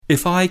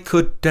If I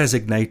could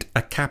designate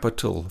a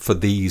capital for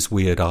these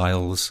weird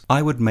isles,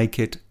 I would make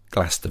it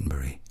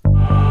Glastonbury.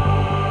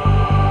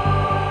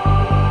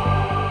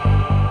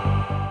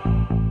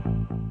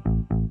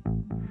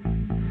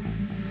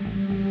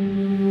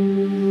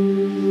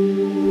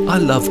 I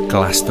love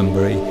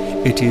Glastonbury.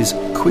 It is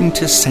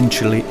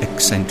quintessentially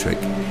eccentric.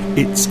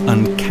 Its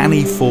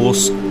uncanny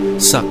force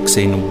sucks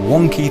in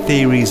wonky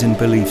theories and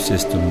belief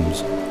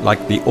systems,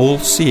 like the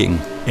all-seeing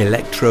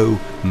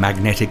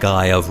electromagnetic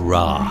eye of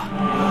Ra.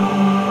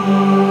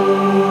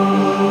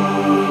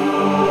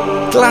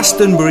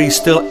 Glastonbury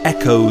still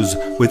echoes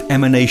with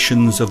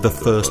emanations of the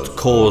first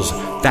cause,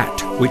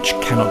 that which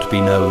cannot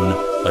be known.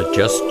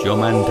 Adjust your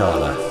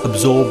mandala.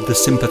 Absorb the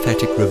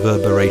sympathetic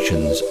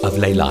reverberations of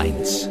ley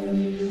lines.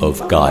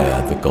 Of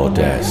Gaia, the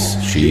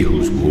goddess, she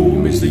whose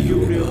womb is the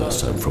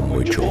universe and from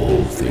which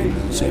all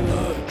things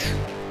emerge.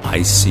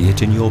 I see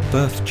it in your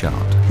birth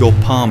chart, your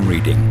palm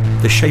reading,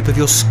 the shape of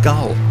your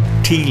skull,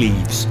 tea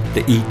leaves,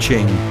 the I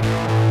Ching.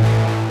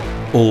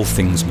 All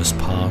things must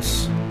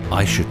pass.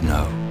 I should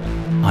know.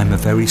 I'm a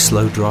very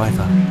slow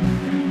driver.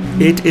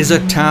 It is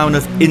a town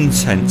of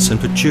incense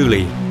and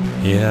patchouli.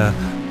 Here,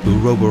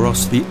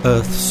 Ouroboros the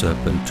earth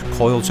serpent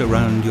coils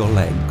around your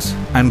legs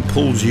and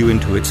pulls you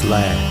into its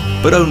lair,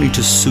 but only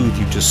to soothe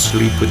you to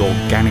sleep with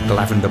organic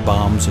lavender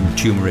balms and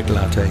turmeric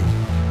latte.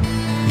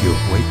 You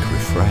wake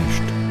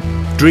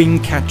refreshed. Dream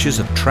catchers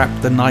have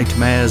trapped the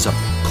nightmares of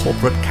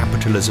corporate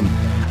capitalism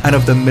and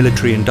of the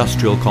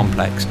military-industrial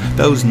complex,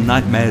 those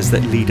nightmares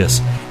that lead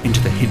us into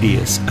the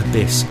hideous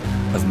abyss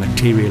of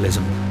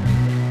materialism.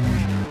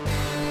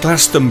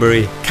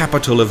 Glastonbury,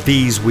 capital of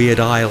these weird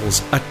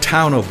isles, a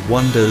town of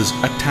wonders,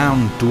 a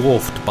town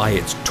dwarfed by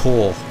its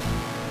tour.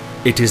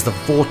 It is the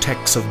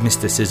vortex of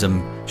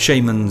mysticism,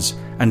 shamans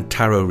and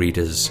tarot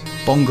readers,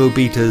 bongo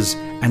beaters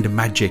and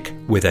magic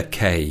with a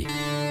K.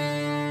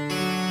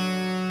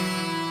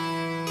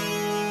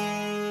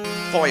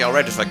 For your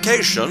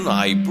edification,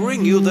 I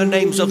bring you the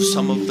names of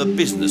some of the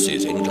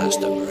businesses in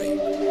Glastonbury.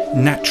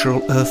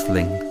 Natural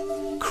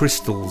earthling,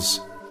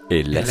 crystals,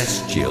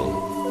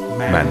 Celestial,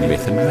 man,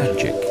 myth and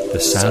magic, the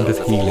sound of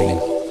healing,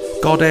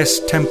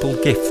 goddess temple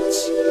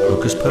gifts,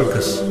 hocus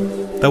pocus,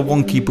 the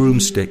wonky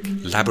broomstick,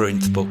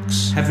 Labyrinth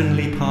books,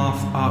 heavenly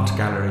path art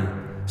gallery,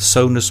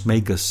 sonus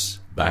magus,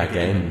 Bag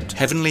End,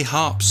 heavenly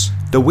harps.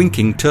 the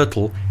winking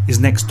turtle is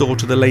next door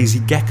to the lazy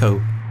gecko.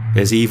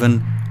 There's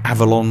even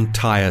Avalon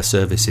Tyre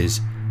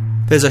Services.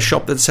 There's a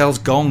shop that sells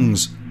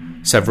gongs,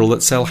 several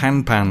that sell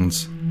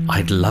handpans.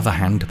 I'd love a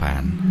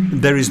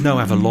handpan. There is no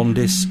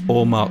Avalondis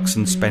or Marks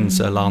and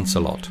Spencer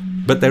Lancelot.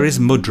 But there is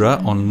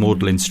Mudra on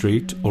Magdalen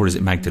Street, or is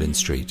it Magdalen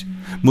Street?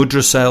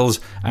 Mudra sells,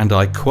 and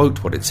I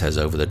quote what it says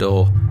over the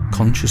door,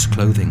 conscious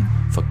clothing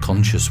for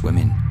conscious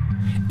women.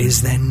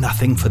 Is there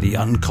nothing for the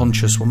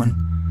unconscious woman?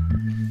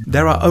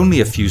 There are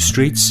only a few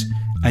streets,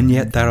 and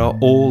yet there are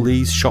all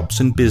these shops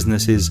and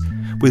businesses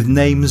with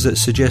names that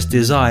suggest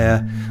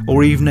desire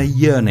or even a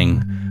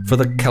yearning for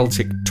the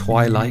Celtic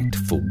twilight,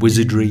 for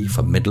wizardry,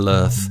 for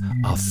Middle-earth,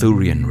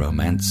 Arthurian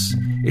romance.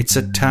 It's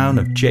a town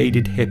of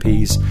jaded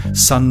hippies,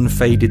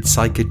 sun-faded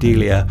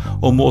psychedelia,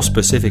 or more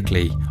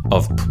specifically,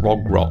 of prog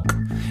rock.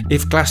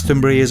 If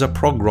Glastonbury is a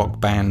prog rock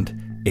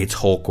band, it's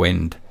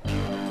Hawkwind.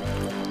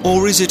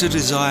 Or is it a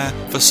desire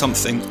for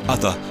something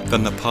other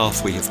than the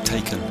path we have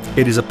taken?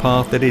 It is a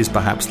path that is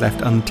perhaps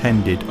left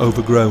untended,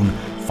 overgrown,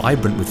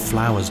 vibrant with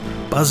flowers,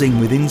 buzzing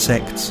with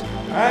insects.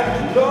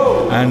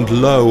 And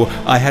lo,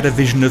 I had a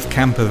vision of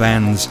camper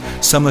vans,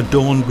 some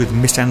adorned with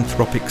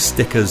misanthropic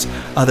stickers,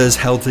 others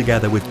held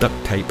together with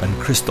duct tape and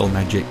crystal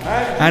magic.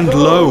 And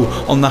lo,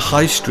 on the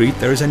high street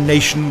there is a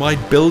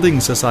nationwide building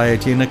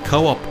society and a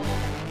co-op.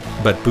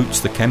 But Boots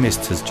the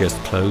chemist has just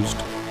closed.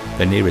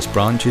 The nearest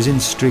branch is in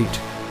Street.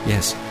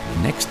 Yes,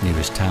 the next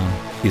nearest town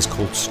is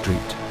called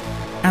Street.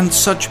 And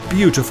such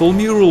beautiful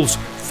murals.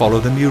 Follow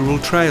the mural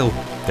trail.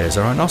 There's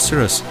a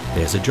rhinoceros,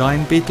 there's a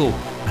giant beetle,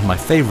 and my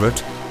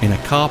favourite, in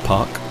a car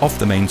park off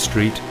the main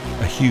street,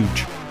 a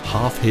huge,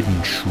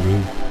 half-hidden shrew.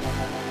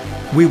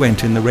 We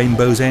went in the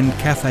Rainbow's End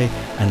Cafe,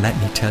 and let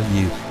me tell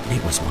you,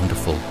 it was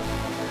wonderful.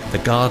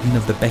 The garden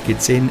of the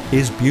Beckett's Inn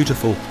is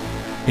beautiful.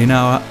 In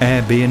our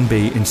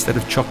Airbnb, instead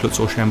of chocolates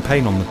or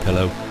champagne on the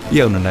pillow,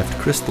 the owner left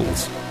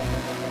crystals.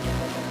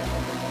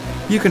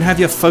 You can have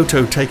your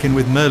photo taken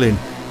with Merlin.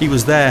 He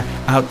was there,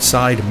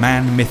 outside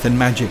Man, Myth and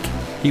Magic.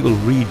 He will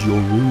read your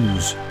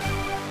ruse.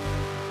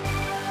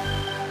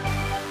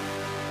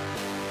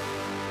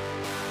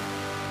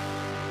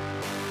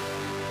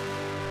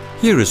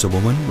 Here is a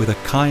woman with a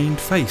kind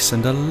face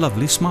and a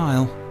lovely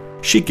smile.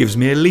 She gives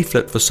me a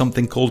leaflet for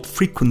something called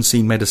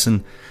frequency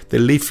medicine. The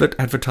leaflet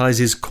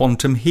advertises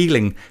quantum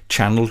healing,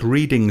 channeled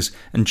readings,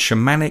 and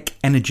shamanic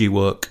energy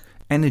work.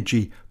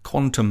 Energy,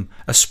 quantum,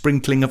 a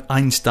sprinkling of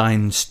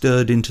Einstein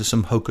stirred into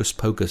some hocus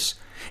pocus.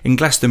 In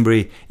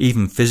Glastonbury,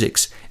 even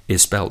physics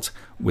is spelt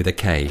with a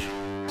K.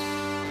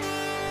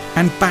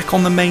 And back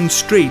on the main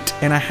street,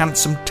 in a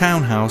handsome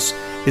townhouse,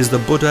 is the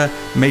Buddha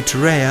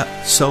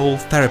Maitreya Soul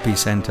Therapy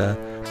Centre.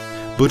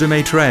 Buddha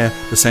Maitreya,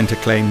 the centre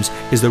claims,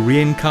 is the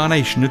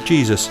reincarnation of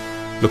Jesus.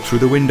 Look through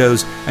the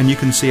windows and you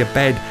can see a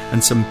bed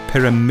and some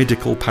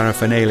pyramidical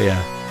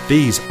paraphernalia.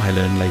 These, I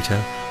learn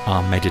later,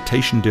 are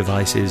meditation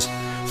devices.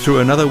 Through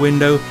another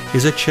window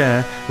is a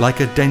chair like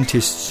a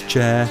dentist's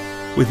chair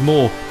with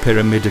more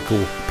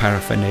pyramidical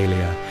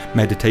paraphernalia,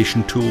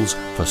 meditation tools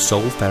for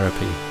soul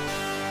therapy.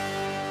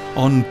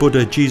 On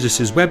Buddha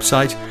Jesus'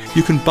 website,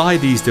 you can buy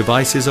these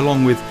devices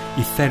along with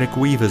etheric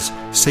weavers,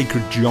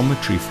 sacred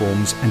geometry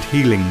forms and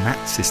healing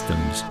mat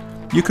systems.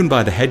 You can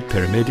buy the head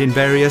pyramid in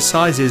various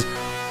sizes,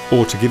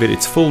 or to give it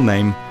its full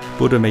name,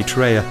 Buddha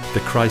Maitreya, the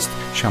Christ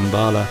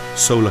Shambhala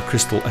Solar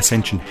Crystal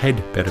Ascension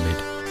Head Pyramid.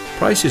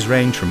 Prices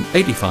range from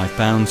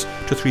 £85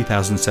 to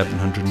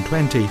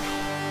 £3,720.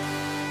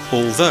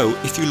 Although,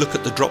 if you look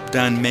at the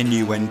drop-down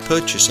menu when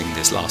purchasing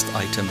this last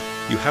item,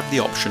 you have the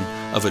option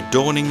of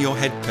adorning your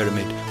head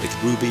pyramid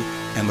with ruby,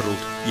 emerald,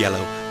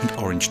 yellow and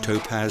orange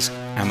topaz,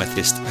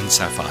 amethyst and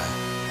sapphire.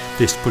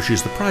 This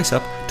pushes the price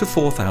up to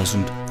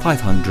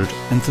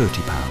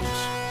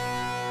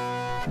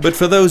 £4,530. But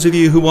for those of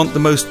you who want the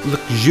most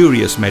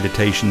luxurious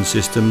meditation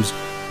systems,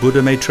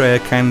 Buddha Maitreya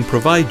can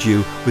provide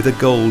you with a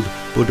gold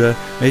Buddha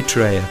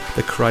Maitreya,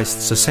 the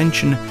Christ's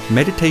Ascension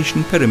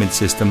Meditation Pyramid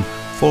System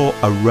for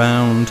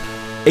around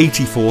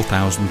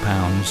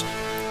 £84,000.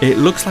 It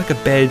looks like a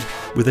bed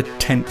with a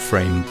tent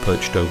frame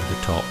perched over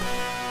the top.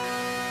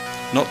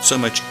 Not so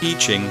much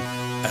eaching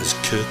as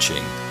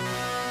kirching.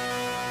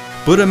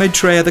 Buddha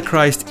Maitreya the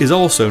Christ is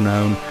also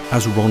known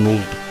as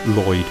Ronald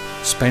Lloyd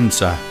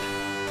Spencer.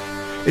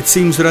 It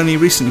seems that only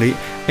recently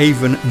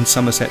Avon and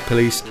Somerset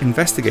Police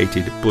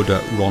investigated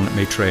Buddha Ron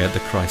Maitreya the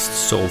Christ's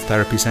Soul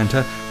Therapy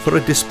Centre for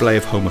a display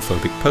of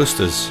homophobic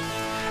posters.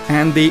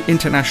 And the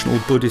International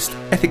Buddhist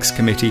Ethics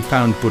Committee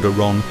found Buddha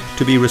Ron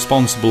to be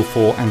responsible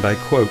for, and I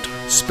quote,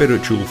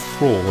 spiritual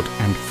fraud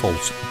and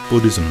false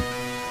Buddhism.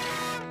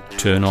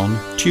 Turn on,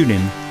 tune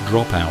in,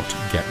 drop out,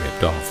 get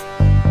ripped off.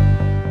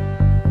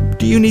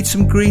 Do you need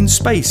some green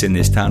space in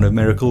this town of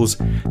miracles?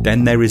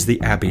 Then there is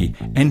the Abbey.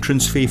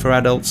 Entrance fee for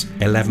adults,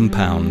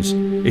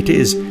 £11. It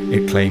is,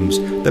 it claims,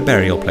 the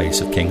burial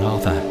place of King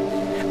Arthur.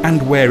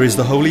 And where is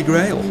the Holy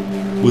Grail?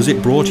 Was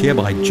it brought here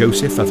by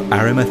Joseph of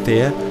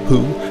Arimathea,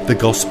 who, the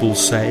Gospels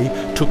say,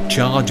 took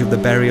charge of the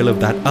burial of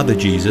that other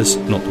Jesus,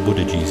 not the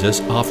Buddha Jesus,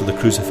 after the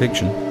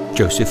crucifixion?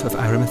 Joseph of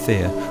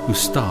Arimathea, whose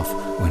staff,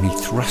 when he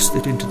thrust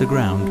it into the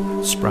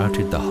ground,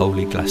 sprouted the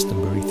holy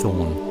Glastonbury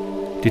thorn.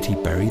 Did he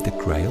bury the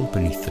Grail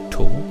beneath the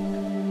tor?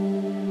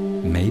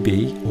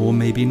 Maybe, or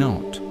maybe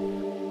not.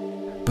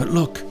 But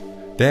look,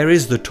 there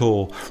is the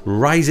tor,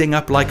 rising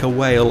up like a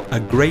whale, a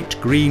great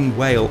green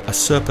whale, a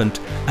serpent,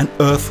 an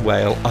earth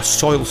whale, a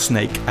soil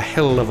snake, a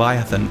hell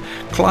leviathan.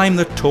 Climb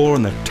the tor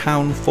and the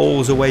town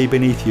falls away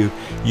beneath you.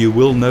 You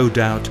will no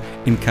doubt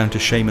encounter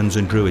shamans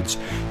and druids.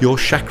 Your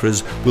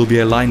chakras will be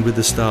aligned with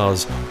the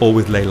stars or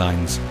with ley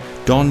lines.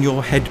 Don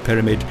your head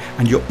pyramid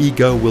and your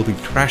ego will be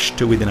crashed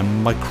to within a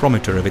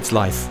micrometer of its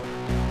life.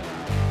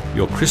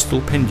 Your crystal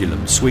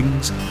pendulum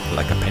swings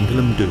like a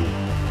pendulum do.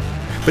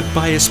 But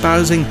by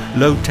espousing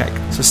low-tech,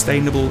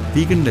 sustainable,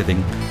 vegan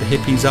living, the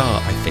hippies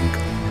are, I think,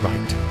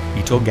 right.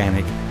 Eat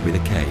organic with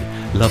a K.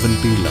 Love and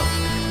be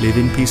loved. Live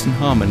in peace and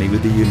harmony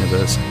with the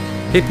universe.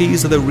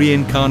 Hippies are the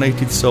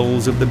reincarnated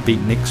souls of the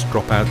beatniks,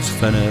 dropouts,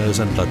 flaneurs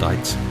and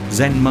Luddites,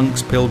 Zen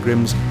monks,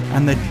 pilgrims,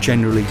 and the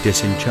generally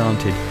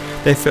disenchanted.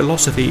 Their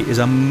philosophy is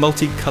a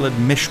multicoloured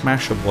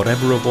mishmash of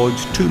whatever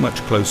avoids too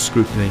much close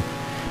scrutiny.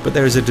 But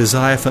there is a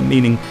desire for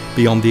meaning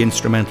beyond the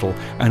instrumental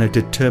and a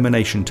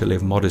determination to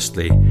live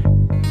modestly,